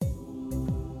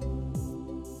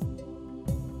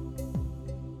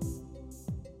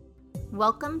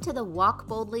Welcome to the Walk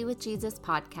Boldly with Jesus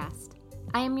podcast.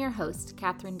 I am your host,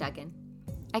 Katherine Duggan.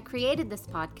 I created this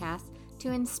podcast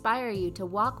to inspire you to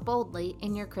walk boldly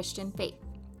in your Christian faith.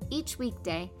 Each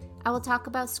weekday, I will talk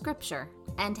about Scripture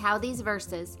and how these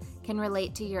verses can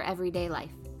relate to your everyday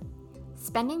life.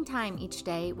 Spending time each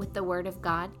day with the Word of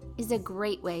God is a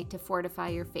great way to fortify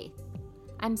your faith.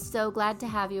 I'm so glad to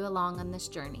have you along on this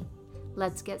journey.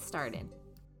 Let's get started.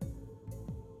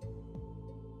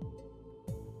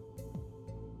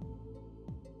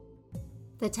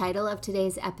 The title of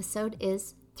today's episode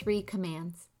is 3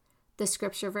 Commands. The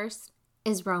scripture verse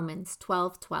is Romans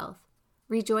 12:12.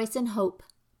 Rejoice in hope,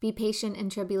 be patient in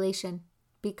tribulation,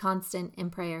 be constant in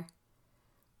prayer.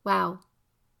 Wow,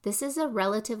 this is a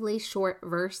relatively short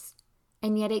verse,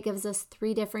 and yet it gives us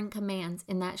 3 different commands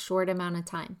in that short amount of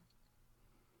time.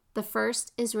 The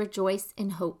first is rejoice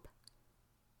in hope.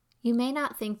 You may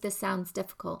not think this sounds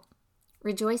difficult.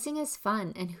 Rejoicing is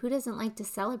fun, and who doesn't like to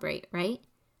celebrate, right?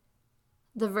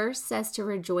 The verse says to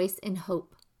rejoice in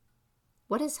hope.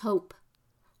 What is hope?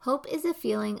 Hope is a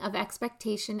feeling of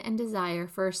expectation and desire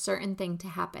for a certain thing to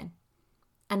happen.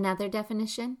 Another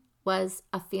definition was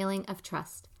a feeling of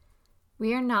trust.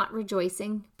 We are not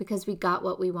rejoicing because we got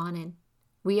what we wanted.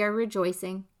 We are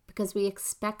rejoicing because we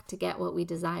expect to get what we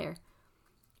desire.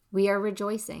 We are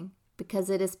rejoicing because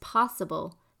it is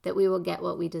possible that we will get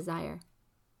what we desire.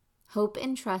 Hope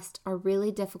and trust are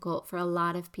really difficult for a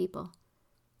lot of people.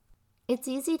 It's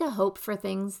easy to hope for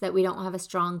things that we don't have a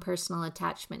strong personal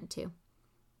attachment to.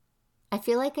 I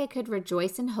feel like I could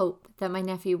rejoice in hope that my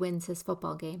nephew wins his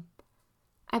football game.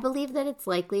 I believe that it's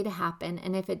likely to happen,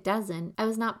 and if it doesn't, I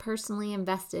was not personally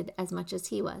invested as much as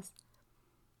he was.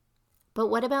 But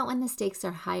what about when the stakes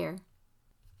are higher?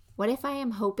 What if I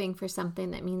am hoping for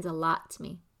something that means a lot to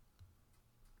me?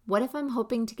 What if I'm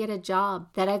hoping to get a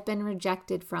job that I've been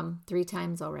rejected from 3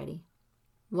 times already?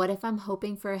 What if I'm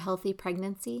hoping for a healthy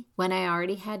pregnancy when I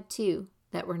already had 2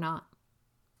 that were not?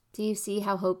 Do you see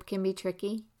how hope can be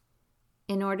tricky?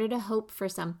 In order to hope for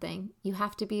something, you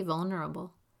have to be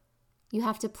vulnerable. You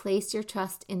have to place your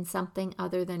trust in something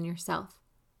other than yourself.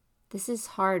 This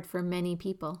is hard for many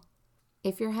people.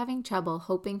 If you're having trouble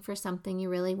hoping for something you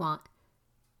really want,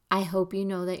 I hope you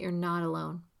know that you're not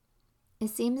alone.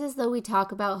 It seems as though we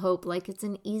talk about hope like it's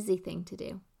an easy thing to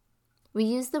do. We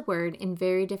use the word in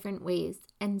very different ways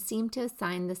and seem to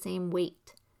assign the same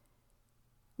weight.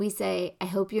 We say, I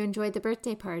hope you enjoyed the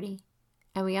birthday party.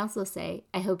 And we also say,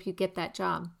 I hope you get that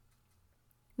job.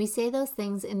 We say those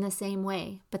things in the same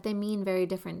way, but they mean very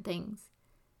different things.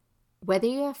 Whether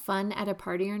you have fun at a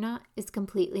party or not is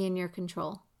completely in your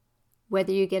control.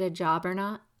 Whether you get a job or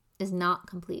not is not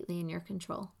completely in your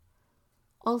control.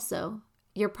 Also,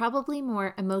 you're probably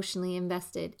more emotionally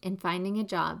invested in finding a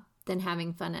job than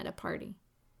having fun at a party.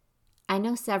 I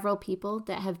know several people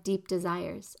that have deep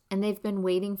desires, and they've been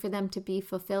waiting for them to be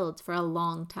fulfilled for a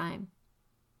long time.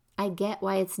 I get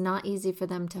why it's not easy for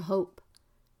them to hope.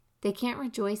 They can't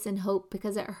rejoice in hope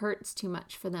because it hurts too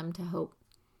much for them to hope.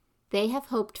 They have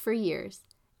hoped for years,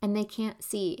 and they can't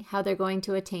see how they're going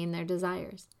to attain their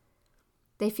desires.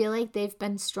 They feel like they've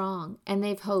been strong, and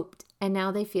they've hoped, and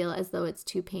now they feel as though it's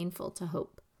too painful to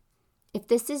hope. If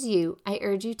this is you, I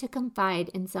urge you to confide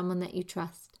in someone that you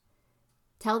trust.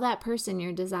 Tell that person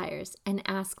your desires and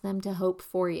ask them to hope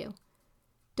for you.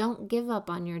 Don't give up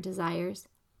on your desires.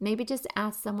 Maybe just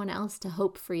ask someone else to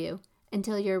hope for you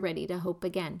until you're ready to hope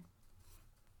again.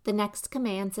 The next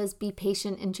command says, be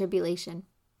patient in tribulation.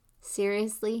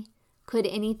 Seriously, could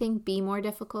anything be more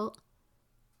difficult?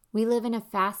 We live in a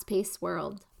fast-paced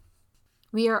world.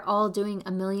 We are all doing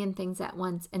a million things at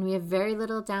once, and we have very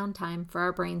little downtime for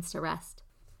our brains to rest.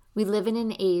 We live in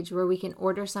an age where we can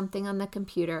order something on the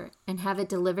computer and have it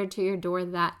delivered to your door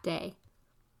that day.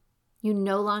 You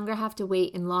no longer have to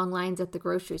wait in long lines at the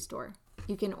grocery store.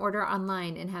 You can order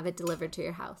online and have it delivered to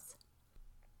your house.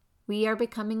 We are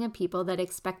becoming a people that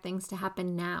expect things to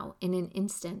happen now, in an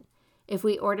instant. If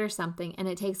we order something and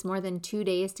it takes more than 2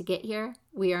 days to get here,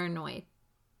 we are annoyed.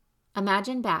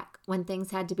 Imagine back when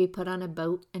things had to be put on a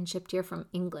boat and shipped here from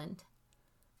England.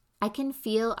 I can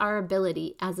feel our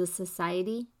ability as a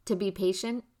society to be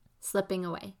patient slipping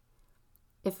away.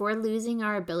 If we're losing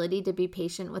our ability to be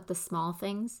patient with the small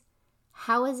things,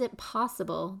 how is it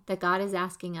possible that God is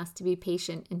asking us to be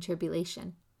patient in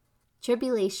tribulation?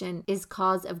 Tribulation is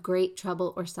cause of great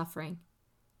trouble or suffering.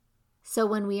 So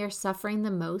when we are suffering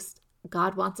the most,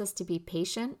 God wants us to be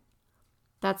patient?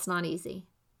 That's not easy.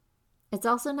 It's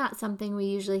also not something we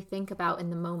usually think about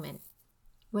in the moment.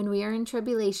 When we are in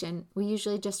tribulation, we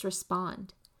usually just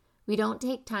respond. We don't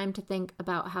take time to think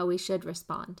about how we should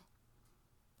respond.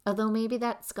 Although maybe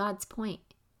that's God's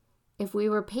point. if we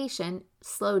were patient,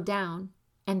 slowed down,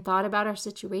 and thought about our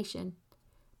situation,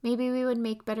 maybe we would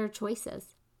make better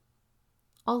choices.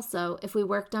 Also, if we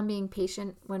worked on being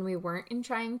patient when we weren't in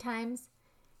trying times,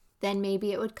 then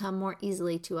maybe it would come more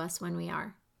easily to us when we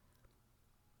are.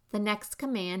 The next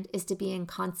command is to be in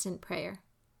constant prayer.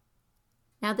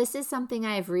 Now, this is something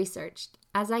I have researched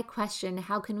as I question,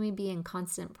 how can we be in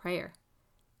constant prayer?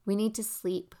 We need to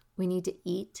sleep, we need to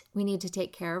eat, we need to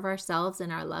take care of ourselves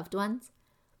and our loved ones.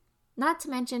 Not to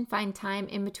mention find time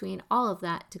in between all of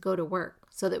that to go to work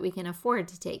so that we can afford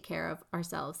to take care of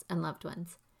ourselves and loved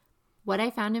ones. What I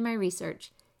found in my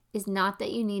research is not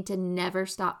that you need to never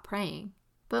stop praying,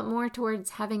 but more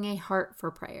towards having a heart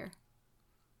for prayer.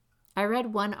 I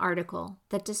read one article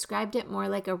that described it more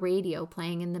like a radio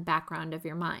playing in the background of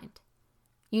your mind.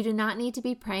 You do not need to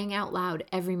be praying out loud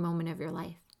every moment of your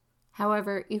life.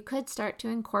 However, you could start to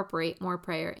incorporate more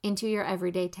prayer into your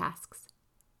everyday tasks.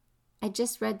 I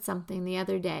just read something the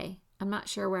other day, I'm not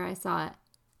sure where I saw it,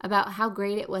 about how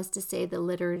great it was to say the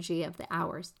Liturgy of the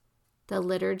Hours. The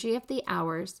Liturgy of the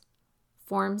Hours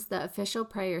forms the official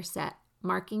prayer set,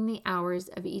 marking the hours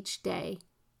of each day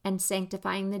and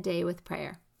sanctifying the day with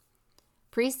prayer.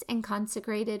 Priests and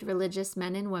consecrated religious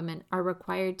men and women are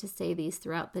required to say these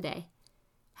throughout the day.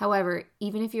 However,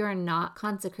 even if you are not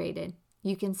consecrated,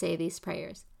 you can say these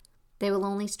prayers. They will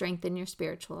only strengthen your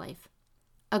spiritual life.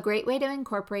 A great way to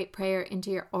incorporate prayer into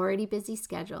your already busy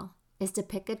schedule is to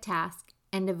pick a task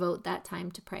and devote that time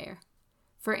to prayer.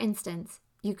 For instance,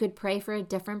 you could pray for a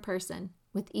different person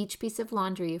with each piece of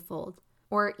laundry you fold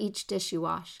or each dish you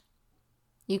wash.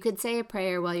 You could say a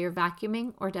prayer while you're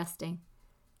vacuuming or dusting.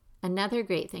 Another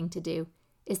great thing to do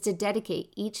is to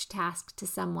dedicate each task to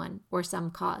someone or some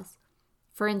cause.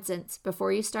 For instance,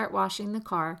 before you start washing the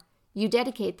car, you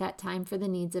dedicate that time for the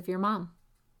needs of your mom.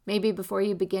 Maybe before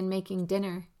you begin making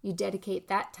dinner, you dedicate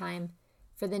that time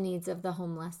for the needs of the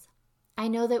homeless. I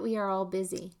know that we are all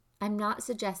busy. I'm not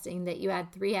suggesting that you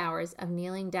add 3 hours of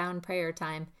kneeling down prayer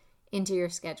time into your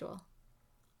schedule.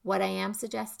 What I am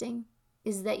suggesting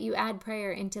is that you add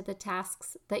prayer into the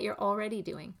tasks that you're already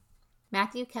doing.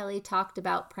 Matthew Kelly talked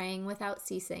about praying without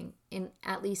ceasing in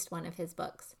at least one of his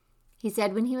books. He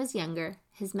said when he was younger,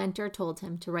 his mentor told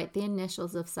him to write the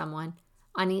initials of someone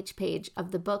on each page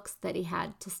of the books that he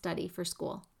had to study for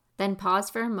school. Then pause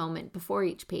for a moment before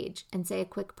each page and say a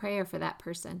quick prayer for that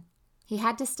person. He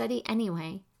had to study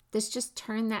anyway. This just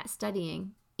turned that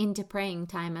studying into praying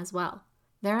time as well.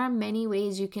 There are many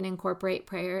ways you can incorporate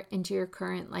prayer into your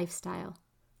current lifestyle.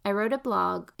 I wrote a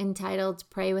blog entitled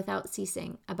Pray Without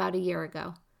Ceasing about a year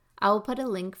ago. I will put a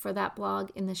link for that blog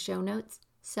in the show notes,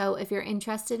 so if you're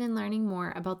interested in learning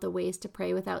more about the ways to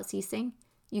pray without ceasing,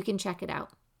 you can check it out.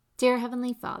 Dear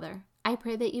Heavenly Father, I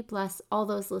pray that you bless all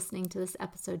those listening to this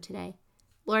episode today.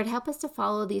 Lord, help us to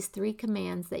follow these 3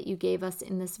 commands that you gave us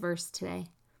in this verse today.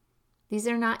 These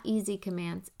are not easy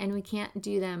commands, and we can't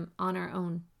do them on our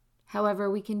own. However,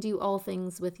 we can do all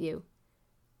things with you.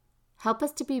 Help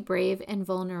us to be brave and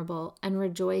vulnerable and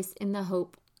rejoice in the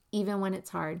hope even when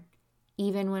it's hard,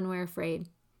 even when we're afraid.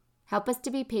 Help us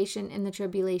to be patient in the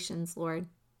tribulations, Lord.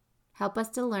 Help us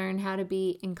to learn how to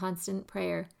be in constant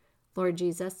prayer, Lord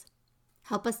Jesus.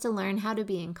 Help us to learn how to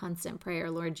be in constant prayer,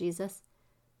 Lord Jesus.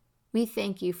 We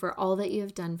thank you for all that you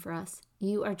have done for us.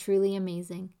 You are truly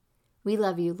amazing. We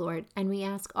love you, Lord, and we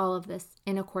ask all of this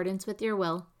in accordance with your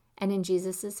will and in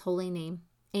Jesus' holy name.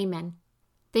 Amen.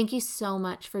 Thank you so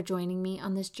much for joining me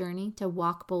on this journey to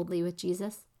walk boldly with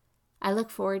Jesus. I look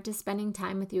forward to spending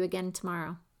time with you again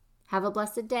tomorrow. Have a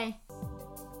blessed day.